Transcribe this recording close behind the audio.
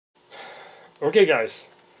Okay guys,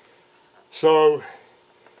 so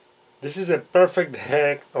this is a perfect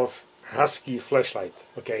hack of Husky flashlight.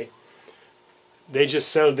 Okay, they just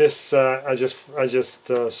sell this. I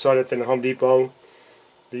just saw it in Home Depot.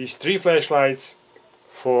 These 3 flashlights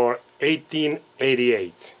for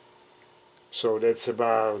 $18.88. So that's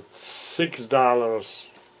about $6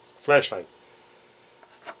 flashlight.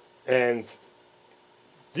 And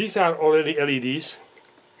these are already LEDs.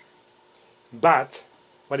 But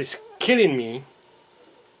what is killing me,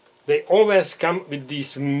 they always come with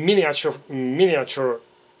these miniature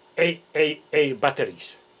AAA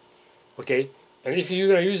batteries. Okay, and if you're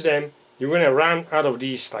gonna use them, you're gonna run out of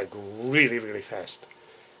these like really fast,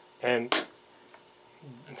 and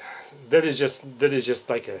that is just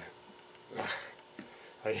like a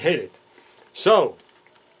I hate it. So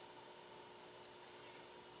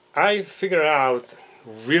I figured out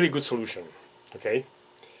really good solution. Okay,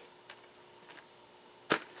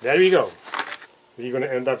 there we go. We're gonna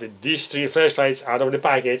end up with these 3 flashlights out of the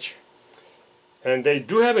package, and they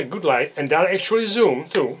do have a good light, and they're actually zoom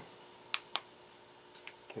too.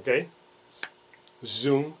 Okay,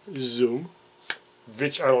 zoom,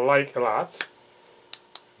 which I like a lot.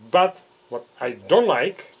 But what I don't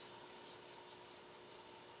like,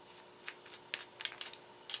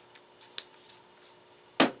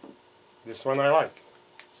 this one I like.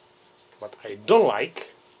 What I don't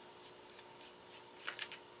like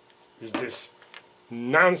is this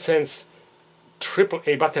nonsense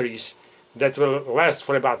AAA batteries that will last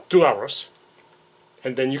for about 2 hours,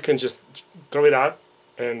 and then you can just throw it out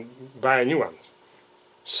and buy a new one.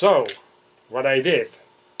 So what I did,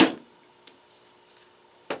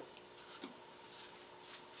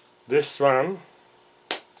 this one,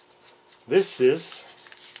 this is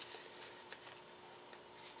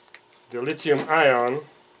the lithium ion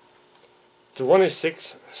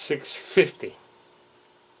 26650.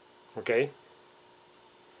 Okay,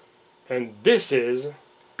 and this is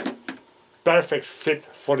perfect fit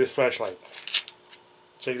for this flashlight.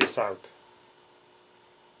 Check this out.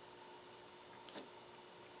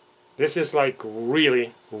 This is like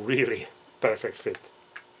really perfect fit.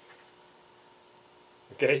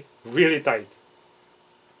 Okay, really tight.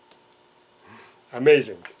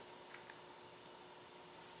 Amazing.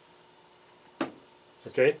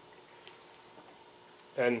 Okay,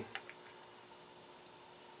 and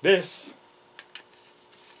this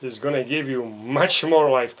is gonna give you much more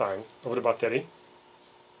lifetime of the battery,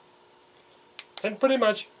 and pretty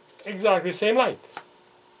much exactly same light.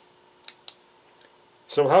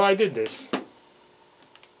 So how I did this,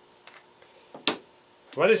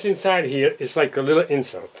 what is inside here is like a little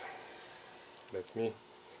insert. Let me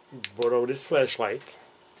borrow this flashlight.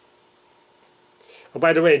 Oh,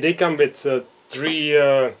 by the way, they come with three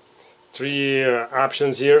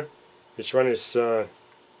options here. Which one is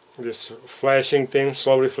this flashing thing,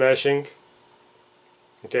 slowly flashing?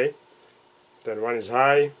 Okay, then one is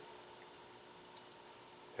high,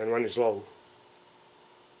 and one is low,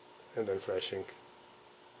 and then flashing.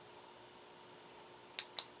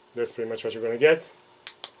 That's pretty much what you're gonna get.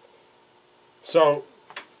 So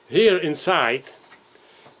here inside,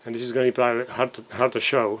 and this is going to be probably hard to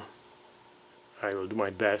show, I will do my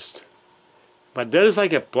best, but there is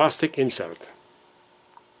like a plastic insert.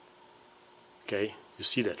 Okay, you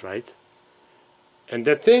see that, right? And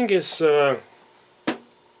that thing is that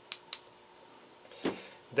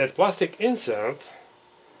plastic insert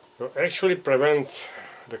will actually prevent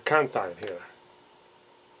the contact here.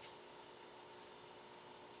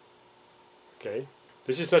 Okay,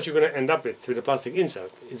 this is what you're going to end up with the plastic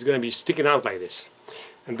insert. It's going to be sticking out like this.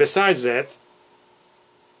 And besides that,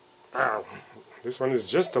 wow, this one is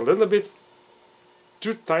just a little bit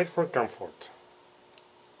too tight for comfort.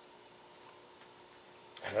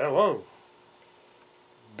 Hello,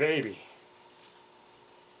 baby.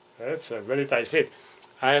 That's a very tight fit.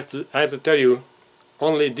 I have to tell you,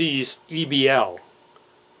 only these EBL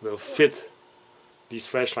will fit these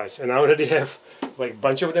flashlights, and I already have like a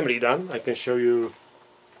bunch of them redone. I can show you,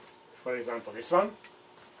 for example, this one.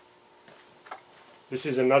 This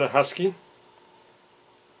is another Husky,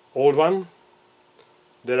 old one,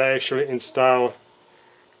 that I actually install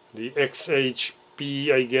the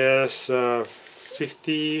XHP, I guess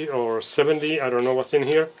 50 or 70, I don't know what's in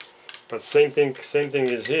here, but same thing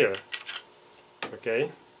is here. Okay,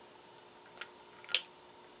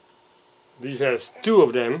 these has 2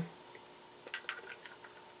 of them,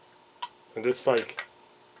 and it's like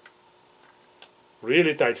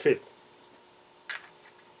really tight fit.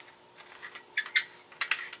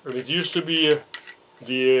 And it used to be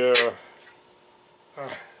the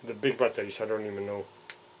big batteries. I don't even know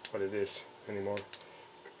what it is anymore,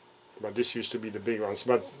 but this used to be the big ones.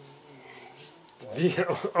 But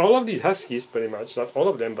all of these Huskies, pretty much, not all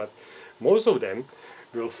of them, but most of them,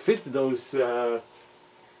 will fit those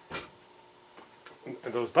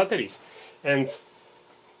batteries. And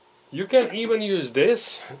you can even use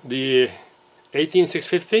this, the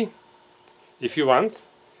 18650, if you want.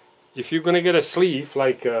 If you're gonna get a sleeve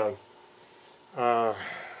like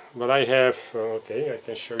what I have, okay, I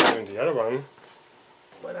can show you in the other one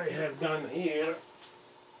what I have done here.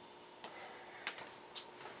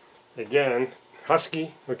 Again,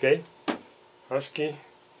 Husky, okay, Husky,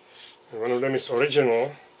 and one of them is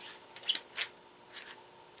original.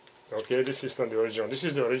 Okay, this is not the original, this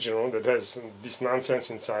is the original that has this nonsense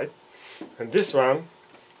inside. And this one,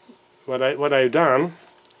 what I've done,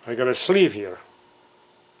 I got a sleeve here,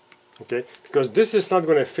 okay, because this is not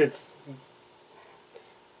going to fit.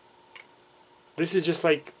 This is just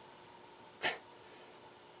like,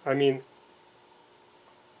 I mean,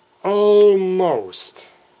 almost.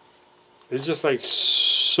 It's just like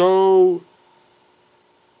so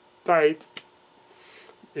tight,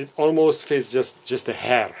 it almost fits just a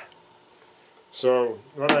hair. So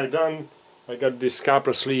what I've done, I got this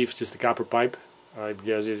copper sleeve, just a copper pipe. I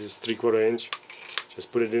guess this is 3/4 inch.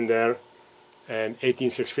 Just put it in there, and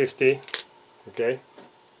 18650. Okay.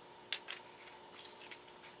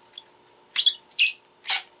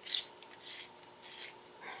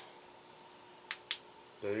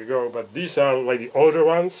 There you go. But these are like the older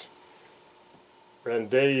ones, and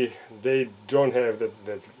they don't have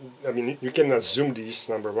that. I mean, you cannot zoom these.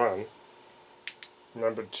 Number one.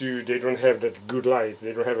 Number two, they don't have that good light.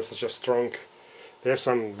 They don't have such a strong. They have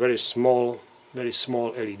some very small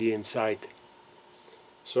LED inside.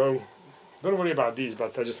 So don't worry about these.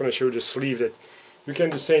 But I just want to show you the sleeve, that you can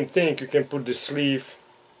do the same thing. You can put the sleeve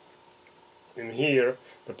in here,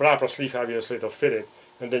 the proper sleeve obviously to fit it,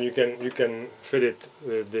 and then you can fit it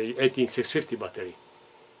the 18650 battery.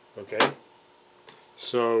 Okay.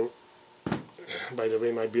 So, by the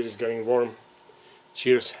way, my beer is getting warm.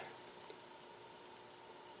 Cheers.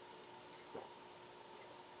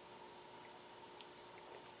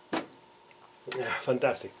 Yeah,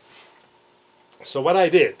 fantastic. So what I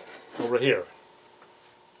did over here,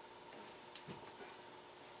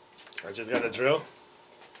 I just got a drill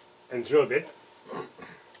and drill bit.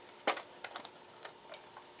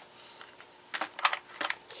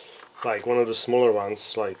 Like one of the smaller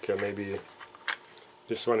ones, like maybe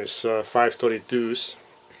this one is 532s.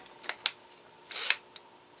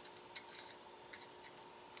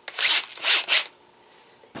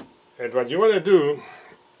 And what you want to do,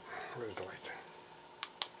 where's the light?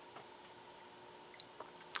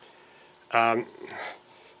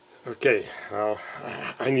 Okay,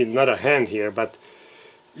 I need another hand here, but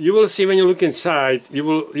you will see when you look inside, you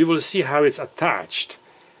will see how it's attached,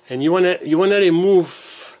 and you wanna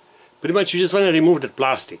remove. Pretty much, you just wanna remove that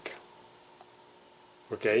plastic.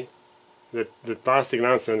 Okay, that plastic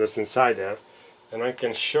nonsense that's inside there, and I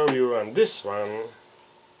can show you on this one.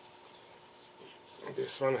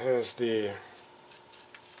 This one has the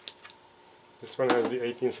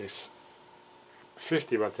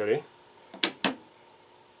 18650 battery.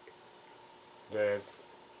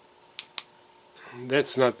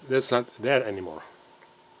 That's not there anymore.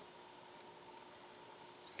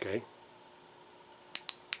 Okay.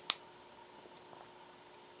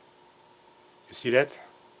 You see that?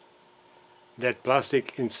 That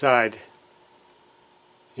plastic inside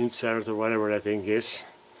insert or whatever that thing is,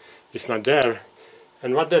 it's not there.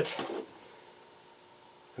 And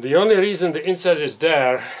the only reason the insert is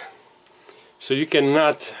there, so you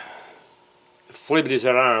cannot flip this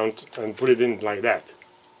around and put it in like that.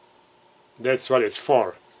 That's what it's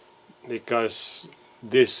for, because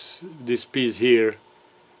this piece here,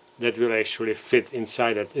 that will actually fit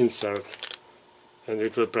inside that insert, and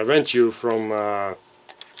it will prevent you from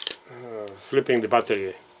flipping the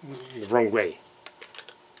battery the wrong way.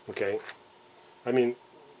 Okay, I mean,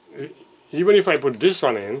 even if I put this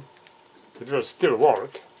one in, it will still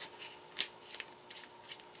work,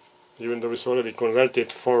 even though it's already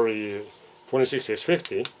converted for the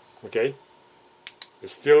 26650. Okay,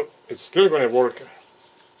 it's still going to work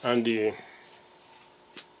on the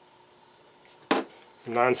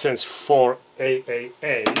nonsense 4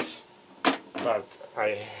 AAAs, but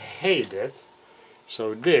I hate it.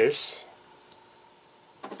 So this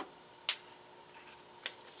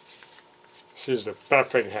is the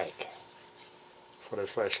perfect hack for a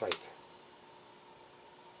flashlight.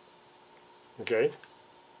 Okay,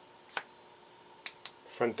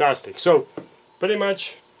 fantastic. So pretty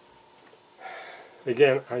much,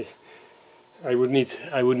 again, I would need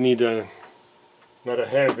another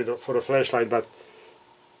hand for a flashlight, but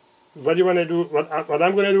what you want to do, what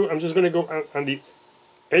I'm going to do, I'm just going to go on the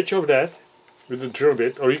edge of that with the drill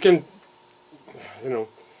bit, or you can, you know,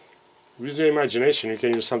 use your imagination. You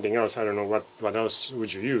can use something else. I don't know what else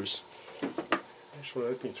would you use. Actually,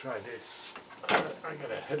 let me try this. I got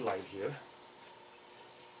a headlight here.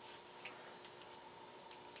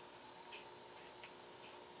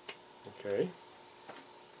 Okay.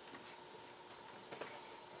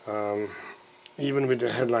 Even with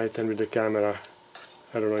the headlight and with the camera,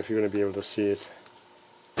 I don't know if you're going to be able to see it.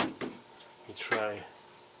 Let me try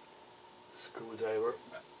screwdriver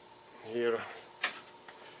here.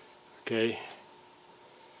 Okay.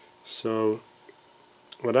 So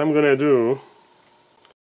what I'm going to do,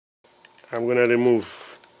 I'm going to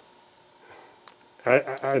remove, I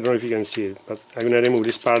don't know if you can see it, but I'm going to remove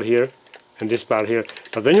this part here and this part here.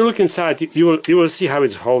 But when you look inside, you will see how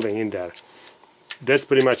it's holding in there. That's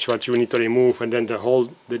pretty much what you need to remove, and then the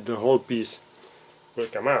whole piece will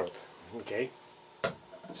come out. Okay,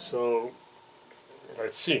 so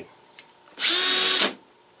let's see.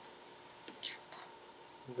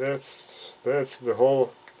 That's the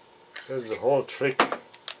whole trick.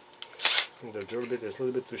 And the drill bit is a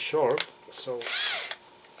little bit too short, so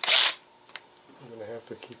I'm gonna have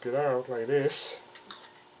to keep it out like this.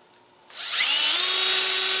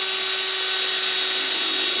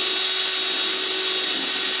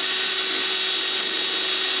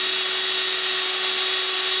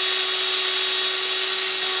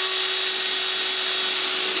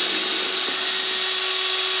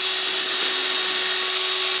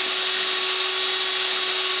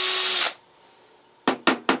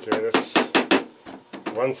 Okay, that's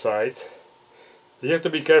one side. You have to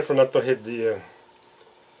be careful not to hit the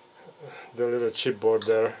little chipboard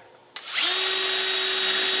there.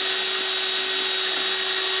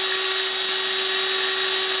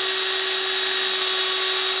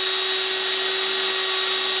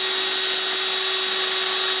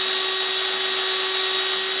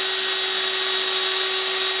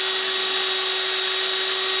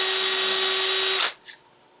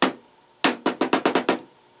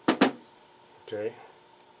 Okay.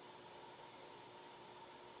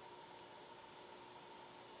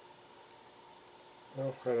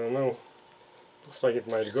 Well, I don't know. Looks like it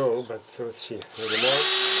might go, but let's see. Maybe more.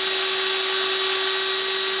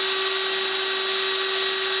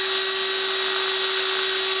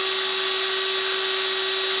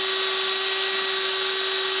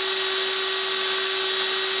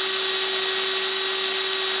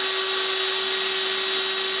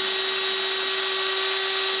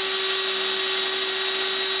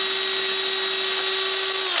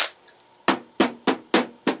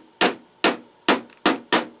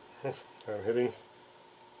 I'm hitting.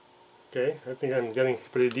 Okay, I think I'm getting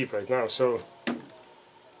pretty deep right now, so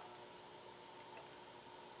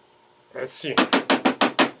let's see.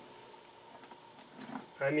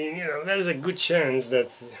 I mean, you know, there's a good chance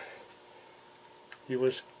that he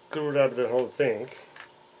was screwed up the whole thing.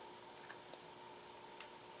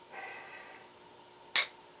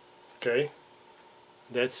 Okay,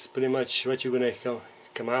 that's pretty much what you're gonna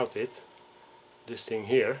come out with, this thing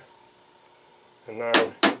here. And now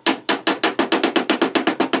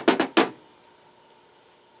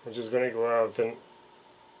I'm just gonna go out and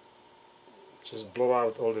just blow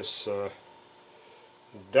out all this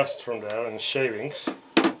dust from there and shavings.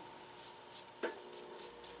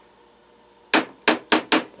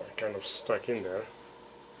 They're kind of stuck in there.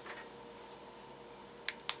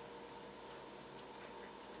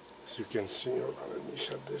 As you can see, hold on, let me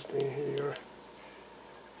shut this thing here.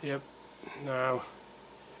 Yep, now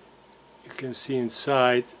you can see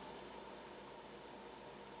inside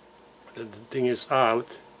that the thing is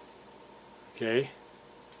out. Okay,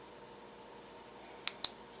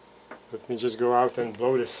 let me just go out and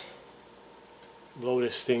blow this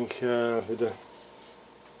thing with the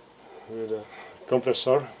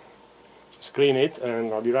compressor. Just clean it,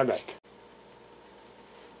 and I'll be right back.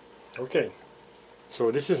 Okay,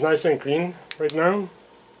 so this is nice and clean right now.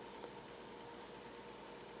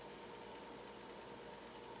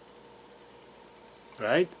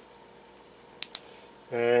 Right,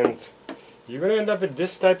 and you're gonna end up with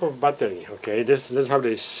this type of battery. Okay, this is how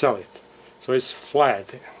they sell it. So it's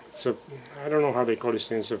flat. So I don't know how they call this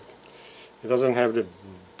thing. So it doesn't have the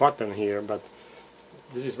button here, but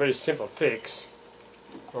this is very simple fix.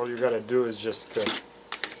 All you gotta do is just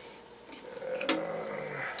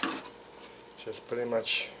pretty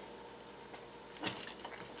much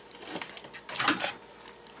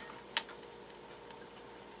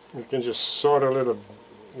you can just solder a little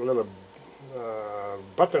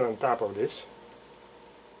button on top of this.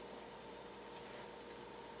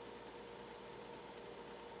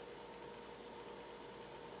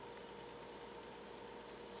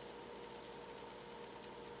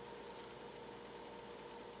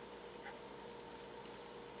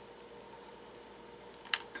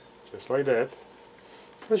 just like that.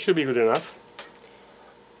 That should be good enough.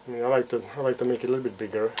 I mean, I like to make it a little bit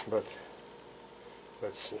bigger, but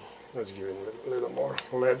let's see. Let's give it a little more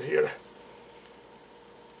lead here.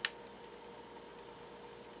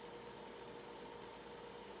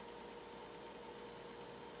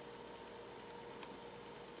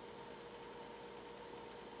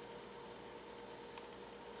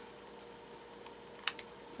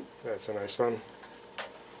 That's a nice one.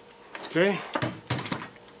 Okay.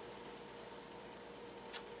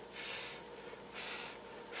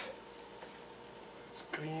 Let's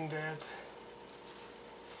clean that.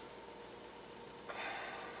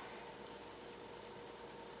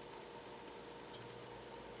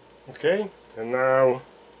 Okay, and now,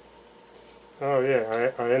 oh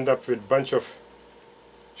yeah, I end up with a bunch of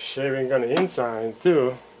shaving on the inside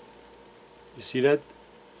too. You see that?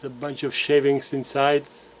 There's a bunch of shavings inside.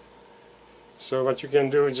 So what you can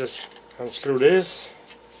do is just unscrew this.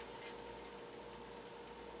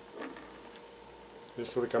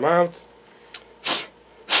 This will come out.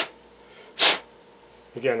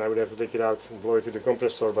 Again, I would have to take it out and blow it to the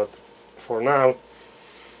compressor, but for now,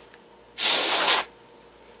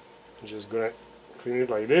 I'm just gonna clean it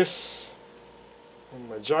like this on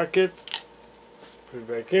my jacket. Put it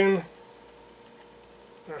back in.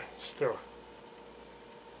 Still.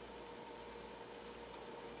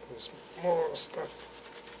 There's more stuff.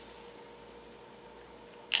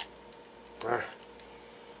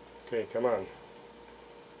 Okay, come on.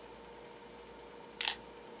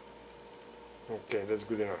 Okay, that's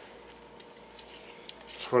good enough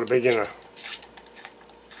for a beginner.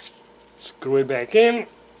 Screw it back in.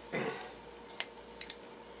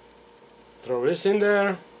 Throw this in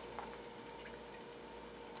there.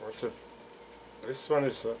 That's it. This one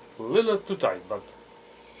is a little too tight, but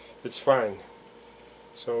it's fine.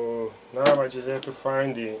 So now I just have to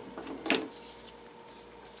find the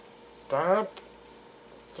top,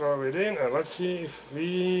 throw it in, and let's see if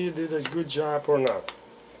we did a good job or not.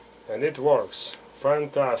 And it works.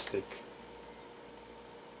 Fantastic.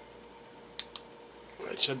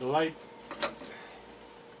 Let's shut the light.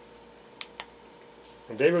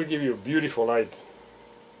 And they will give you beautiful light.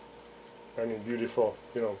 I mean beautiful,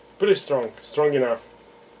 you know, pretty strong enough.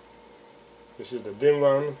 This is the dim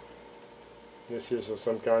one. This is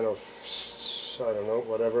some kind of, I don't know,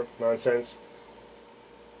 whatever, nonsense.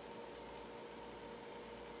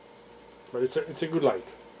 But it's a good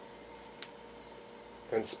light.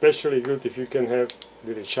 And especially good if you can have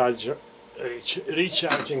the recharging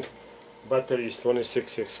batteries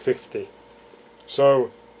 26650.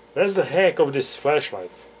 So that's the heck of this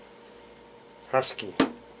flashlight, Husky.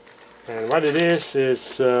 And what it is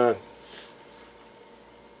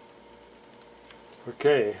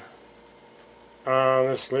okay,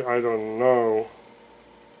 honestly I don't know,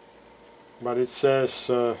 but it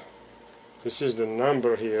says this is the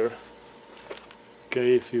number here.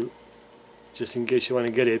 Okay, if you just in case you want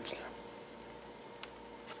to get it.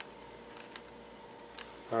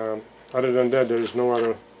 Other than that, there is no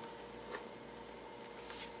other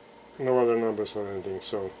numbers or anything.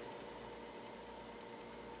 So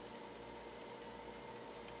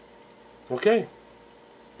okay,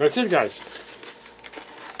 that's it, guys.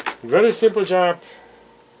 Very simple job.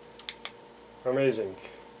 Amazing.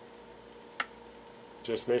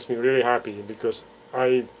 Just makes me really happy because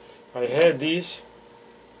I had these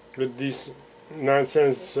with this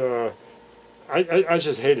nonsense. I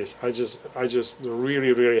just hate this. I just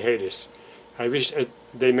really hate this. I wish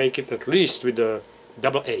they make it at least with the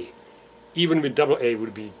AA. Even with AA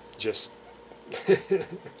would be just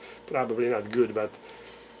probably not good, but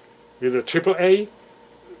with the AAA,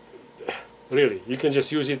 really, you can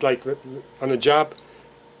just use it like on a job,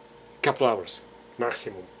 couple hours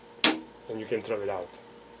maximum, and you can throw it out.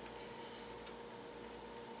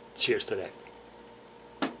 Cheers to that.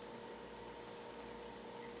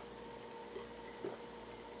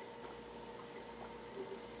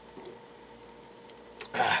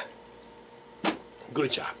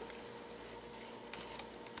 Good job.